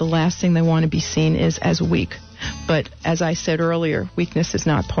 and the last thing they want to be seen is as weak. But as I said earlier, weakness is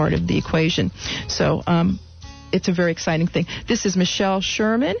not part of the equation. So, it's a very exciting thing. This is Michelle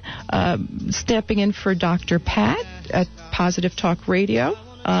Sherman stepping in for Dr. Pat at Positive Talk Radio,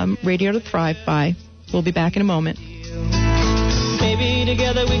 Radio to Thrive By. We'll be back in a moment. Maybe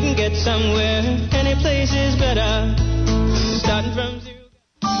together we can get somewhere. Any place is better. Starting from zero.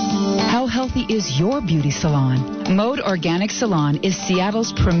 How healthy is your beauty salon? Mode Organic Salon is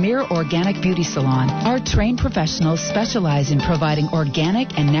Seattle's premier organic beauty salon. Our trained professionals specialize in providing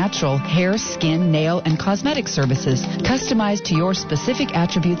organic and natural hair, skin, nail, and cosmetic services customized to your specific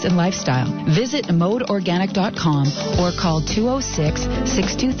attributes and lifestyle. Visit modeorganic.com or call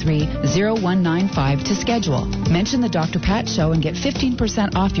 206-623-0195 to schedule. Mention the Dr. Pat Show and get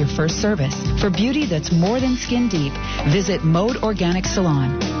 15% off your first service. For beauty that's more than skin deep, visit Mode Organic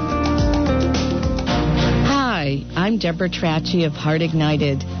Salon. Hi, I'm Deborah Trachy of Heart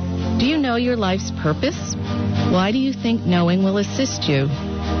Ignited. Do you know your life's purpose? Why do you think knowing will assist you?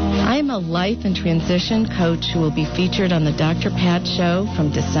 I am a life and transition coach who will be featured on the Dr. Pat Show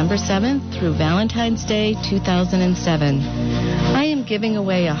from December 7th through Valentine's Day 2007. I am giving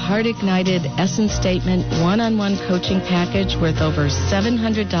away a Heart Ignited Essence Statement one-on-one coaching package worth over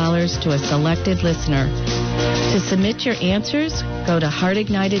 $700 to a selected listener. To submit your answers, go to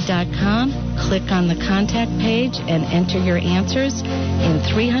heartignited.com, click on the contact page, and enter your answers in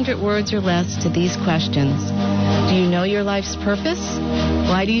 300 words or less to these questions. Do you know your life's purpose?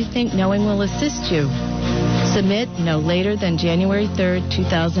 Why do you think knowing will assist you? Submit no later than January 3rd,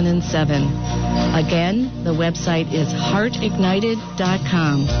 2007. Again, the website is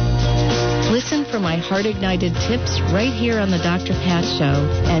heartignited.com. Listen for my Heart Ignited tips right here on the Dr. Pat Show.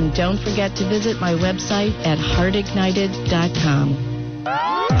 And don't forget to visit my website at heartignited.com.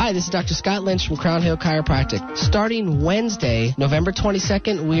 Hi, this is Dr. Scott Lynch from Crown Hill Chiropractic. Starting Wednesday, November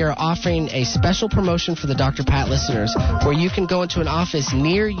 22nd, we are offering a special promotion for the Dr. Pat listeners where you can go into an office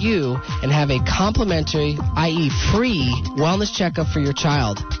near you and have a complimentary, i.e. free, wellness checkup for your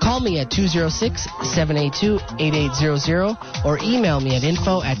child. Call me at 206-782-8800 or email me at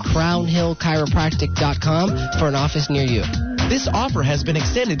info@crownhillchiropractic.com for an office near you. This offer has been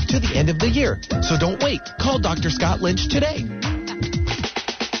extended to the end of the year, so don't wait. Call Dr. Scott Lynch today.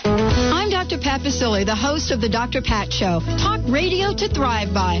 I'm Dr. Pat Basile, the host of the Dr. Pat Show. Talk radio to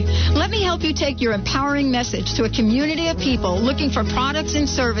thrive by. Let me help you take your empowering message to a community of people looking for products and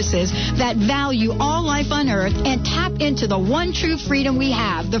services that value all life on Earth and tap into the one true freedom we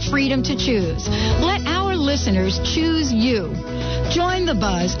have, the freedom to choose. Let our listeners choose you. Join the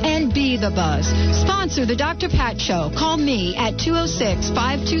buzz and be the buzz. Sponsor the Dr. Pat Show. Call me at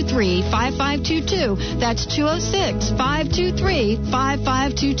 206-523-5522. That's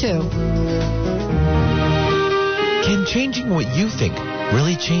 206-523-5522. Can changing what you think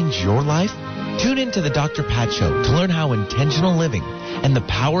really change your life? Tune in to the Dr. Pat Show to learn how intentional living and the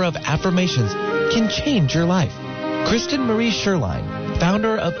power of affirmations can change your life. Kristen Marie Sherman,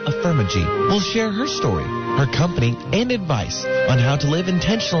 founder of Affirmagy, will share her story, her company, and advice on how to live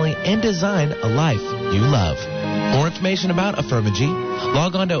intentionally and design a life you love. More information about Affirmagy,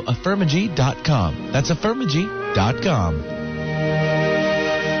 log on to affirmagy.com. That's affirmagy.com.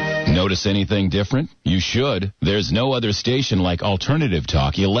 Notice anything different? You should. There's no other station like Alternative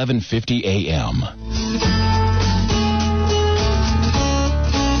Talk, 1150 AM.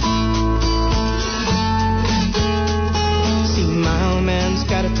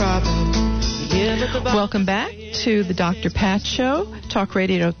 Welcome back to the Dr. Pat Show, Talk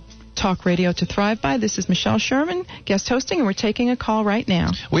Radio to Thrive By. This is Michelle Sherman, guest hosting, and we're taking a call right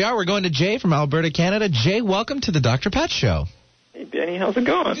now. We're going to Jay from Alberta, Canada. Jay, welcome to the Dr. Pat Show. Hey, Benny, how's it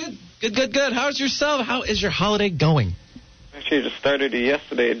going? Good. How's yourself? How is your holiday going? Actually, I just started it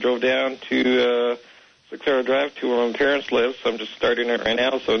yesterday. I drove down to 6-hour drive to where my parents live, so I'm just starting it right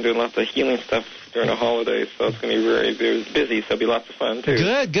now. So I'm doing lots of healing stuff during the holidays, so it's going to be very, very busy. So it'll be lots of fun too.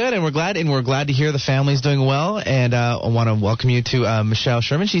 Good, and we're glad to hear the family's doing well. And I want to welcome you to Michelle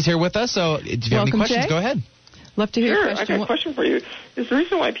Sherman. She's here with us. So if you have any questions, Jay. Go ahead. Love to hear your question. I got a question for you. Is the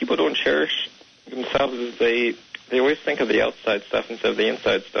reason why people don't cherish themselves is they always think of the outside stuff instead of the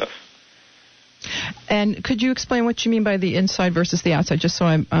inside stuff. And could you explain what you mean by the inside versus the outside, just so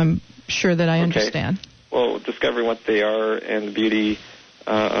I'm sure that I understand? Well, discovering what they are and the beauty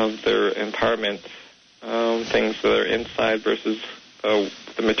of their empowerment, things that are inside versus the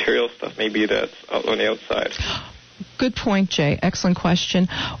material stuff maybe that's out on the outside. Good point, Jay. Excellent question.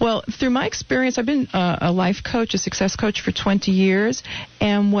 Well, through my experience, I've been a life coach, a success coach for 20 years,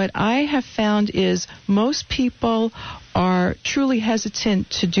 and what I have found is most people are truly hesitant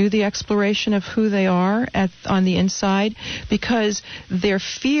to do the exploration of who they are on the inside because their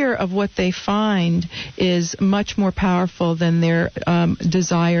fear of what they find is much more powerful than their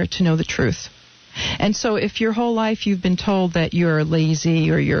desire to know the truth. And so if your whole life you've been told that you're lazy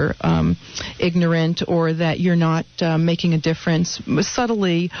or you're ignorant or that you're not making a difference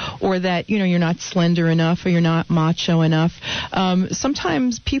subtly or that, you're not slender enough or you're not macho enough,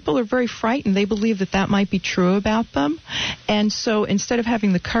 sometimes people are very frightened. They believe that might be true about them. And so instead of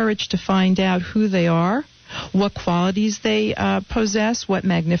having the courage to find out who they are, what qualities they possess, what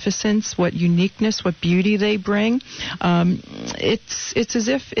magnificence, what uniqueness, what beauty they bring. It's as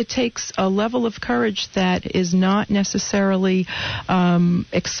if it takes a level of courage that is not necessarily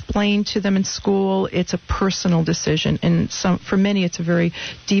explained to them in school. It's a personal decision, and for many, it's a very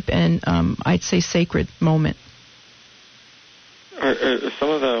deep and I'd say sacred moment. Are some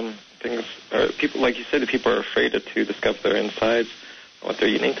of the things, people, like you said, people are afraid to discover their insides, what their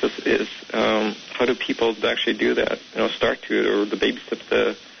uniqueness is. How do people actually do that? Start to, or the baby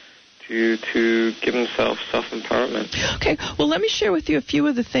steps to give themselves self-empowerment. Okay, well, let me share with you a few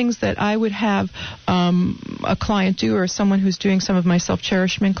of the things that I would have a client do or someone who's doing some of my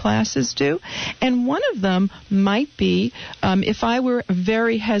self-cherishment classes do. And one of them might be if I were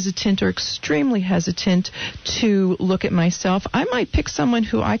very hesitant or extremely hesitant to look at myself, I might pick someone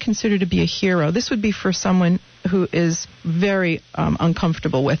who I consider to be a hero. This would be for someone who is very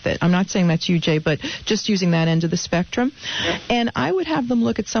uncomfortable with it. I'm not saying that's you, Jay, but just using that end of the spectrum. Yeah. And I would have them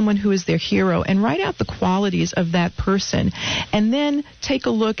look at someone who is their hero and write out the qualities of that person, and then take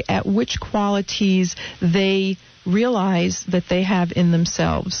a look at which qualities they realize that they have in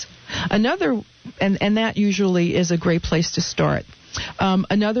themselves. Another, and that usually is a great place to start.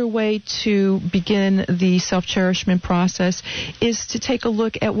 Another way to begin the self-cherishment process is to take a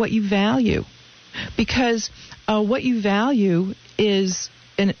look at what you value. Because what you value is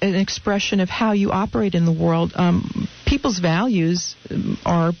an expression of how you operate in the world. people's values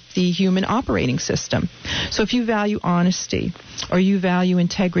are the human operating system. So if you value honesty, or you value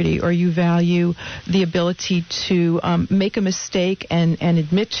integrity, or you value the ability to make a mistake and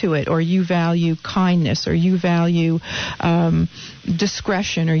admit to it, or you value kindness, or you value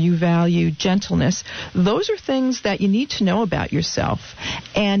discretion, or you value gentleness, those are things that you need to know about yourself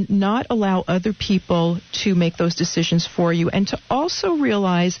and not allow other people to make those decisions for you, and to also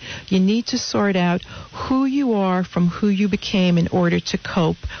realize you need to sort out who you are from who you became in order to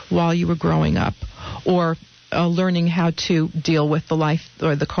cope while you were growing up, or learning how to deal with the life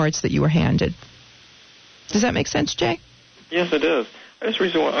or the cards that you were handed. Does that make sense, Jay? Yes, it does. I just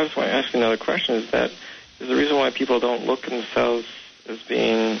want to ask you another question. Is the reason why people don't look at themselves as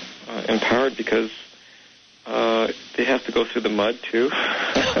being empowered because they have to go through the mud too?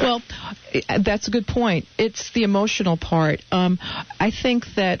 Well, that's a good point. It's the emotional part. I think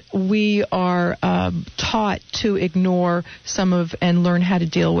that we are taught to ignore some of and learn how to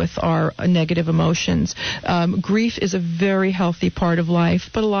deal with our negative emotions. Grief is a very healthy part of life,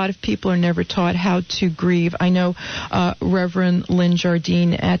 but a lot of people are never taught how to grieve. I know Reverend Lynn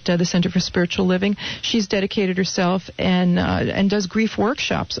Jardine at the Center for Spiritual Living. She's dedicated herself and does grief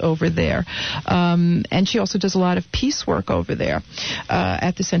workshops over there. And she also does a lot of peace work over there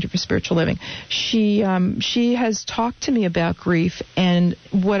at the Center for Spiritual Living. She has talked to me about grief, and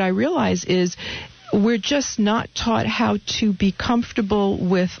what I realize is we're just not taught how to be comfortable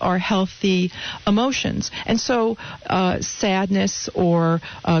with our healthy emotions. And so sadness or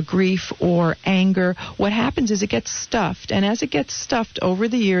grief or anger, what happens is it gets stuffed. And as it gets stuffed over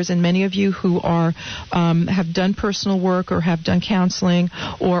the years, and many of you who are have done personal work or have done counseling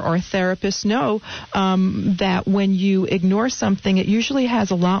or are therapists know that when you ignore something, it usually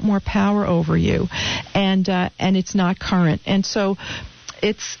has a lot more power over you, and it's not current. And so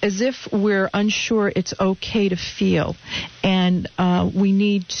it's as if we're unsure it's okay to feel, and we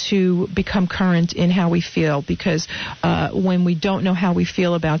need to become current in how we feel, because when we don't know how we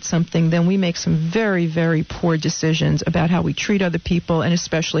feel about something, then we make some very, very poor decisions about how we treat other people and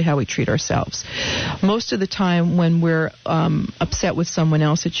especially how we treat ourselves. Most of the time when we're upset with someone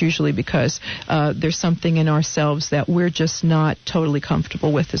else, it's usually because there's something in ourselves that we're just not totally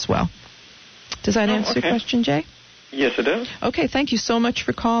comfortable with as well. Does that answer your question, Jay? Yes, it does. Okay, thank you so much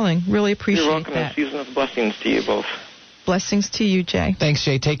for calling. Really appreciate that. You're welcome. A season of blessings to you both. Blessings to you, Jay. Thanks,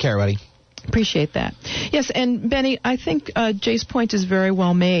 Jay. Take care, buddy. Appreciate that. Yes, and Benny, I think Jay's point is very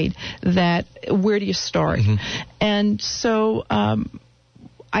well made, that where do you start? Mm-hmm. And so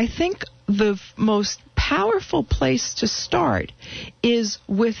I think the most powerful place to start is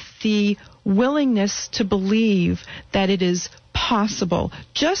with the willingness to believe that it is possible.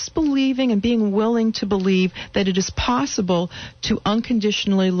 Just believing and being willing to believe that it is possible to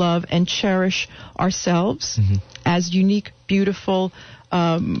unconditionally love and cherish ourselves as unique, beautiful,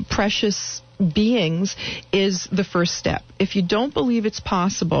 precious beings is the first step. If you don't believe it's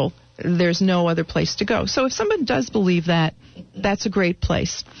possible, there's no other place to go. So if someone does believe that, that's a great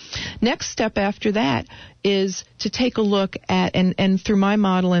place. Next step after that is to take a look at, and through my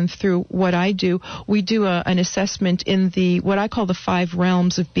model and through what I do, we do an assessment in the what I call the 5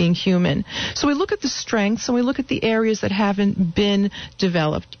 realms of being human. So we look at the strengths and we look at the areas that haven't been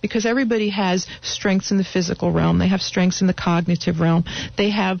developed, because everybody has strengths in the physical realm. They have strengths in the cognitive realm. They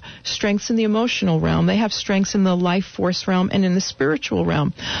have strengths in the emotional realm. They have strengths in the life force realm and in the spiritual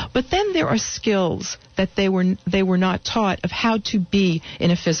realm. But then there are skills that they were not taught of how to be in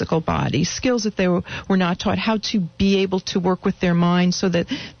a physical body, skills that they were not taught how to be able to work with their mind so that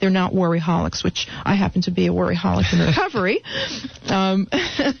they're not worryholics, which I happen to be a worryholic in recovery.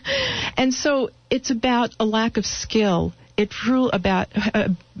 And so it's about a lack of skill. It's really about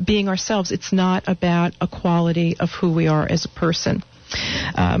being ourselves. It's not about a quality of who we are as a person.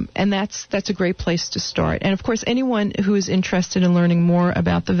 And that's a great place to start. And of course, anyone who is interested in learning more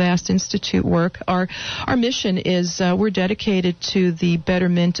about the VAST Institute work, our mission is we're dedicated to the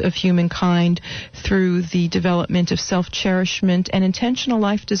betterment of humankind through the development of self-cherishment and intentional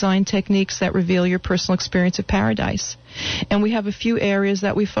life design techniques that reveal your personal experience of paradise. And we have a few areas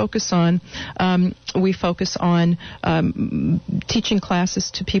that we focus on. We focus on teaching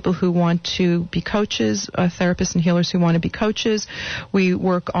classes to people who want to be coaches, therapists and healers who want to be coaches. We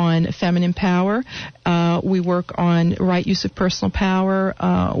work on feminine power. We work on right use of personal power.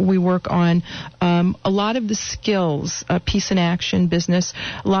 We work on a lot of the skills, peace and action, business,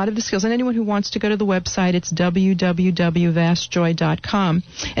 a lot of the skills. And anyone who wants to go to the website, it's www.vastjoy.com.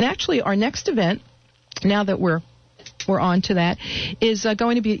 And actually, our next event, now that we're on to that, is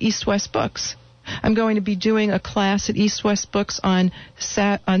going to be at East West Books. I'm going to be doing a class at East West Books on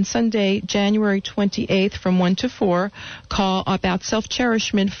Sunday, January 28th from 1 to 4, about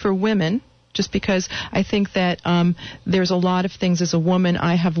self-cherishment for women. Just because I think that there's a lot of things as a woman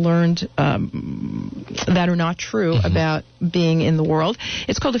I have learned that are not true about being in the world.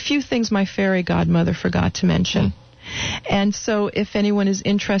 It's called A Few Things My Fairy Godmother Forgot to Mention. And so if anyone is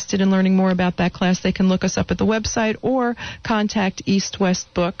interested in learning more about that class, they can look us up at the website or contact East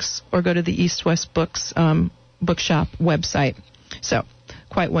West Books or go to the East West Books bookshop website. So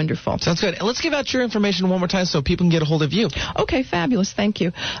quite wonderful. Sounds good. Let's give out your information one more time so people can get a hold of you. Okay, fabulous. Thank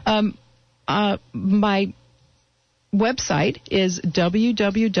you. My website is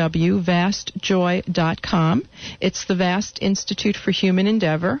www.vastjoy.com. It's the Vast Institute for Human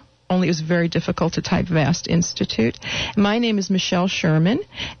Endeavor. Only it was very difficult to type Vast Institute. My name is Michelle Sherman,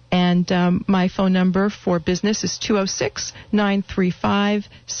 and my phone number for business is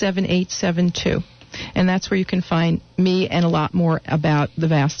 206-935-7872. And that's where you can find me and a lot more about the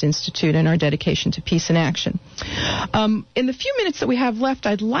Vast Institute and our dedication to peace and action. In the few minutes that we have left,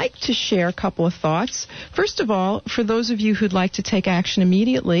 I'd like to share a couple of thoughts. First of all, for those of you who'd like to take action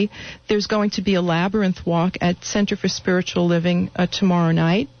immediately, there's going to be a labyrinth walk at Center for Spiritual Living tomorrow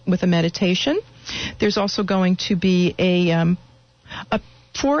night with a meditation. There's also going to be a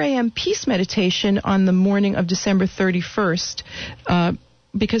 4 a.m. peace meditation on the morning of December 31st,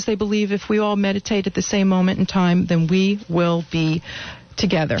 because they believe if we all meditate at the same moment in time, then we will be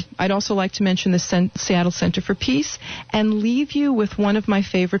together. I'd also like to mention the Seattle Center for Peace and leave you with one of my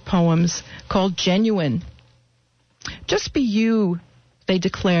favorite poems called Genuine. Just be you, they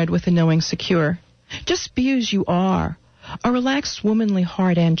declared with a knowing secure. Just be as you are, a relaxed womanly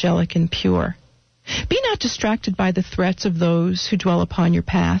heart, angelic and pure. Be not distracted by the threats of those who dwell upon your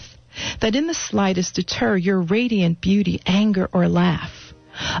path, that in the slightest deter your radiant beauty, anger, or laugh.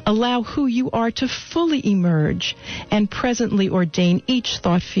 Allow who you are to fully emerge and presently ordain each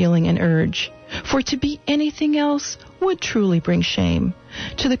thought, feeling, and urge. For to be anything else would truly bring shame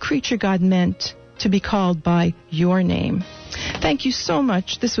to the creature God meant to be called by your name. Thank you so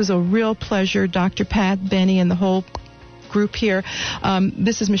much. This was a real pleasure, Dr. Pat, Benny, and the whole group here.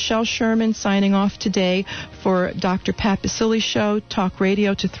 This is Michelle Sherman signing off today for Dr. Pat Basile Show, Talk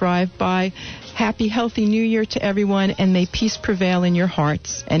Radio to Thrive By. Happy, healthy New Year to everyone, and may peace prevail in your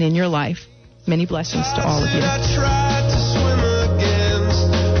hearts and in your life. Many blessings to all of you.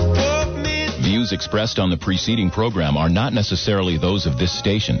 Views expressed on the preceding program are not necessarily those of this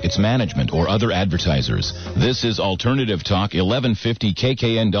station, its management, or other advertisers. This is Alternative Talk, 1150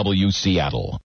 KKNW, Seattle.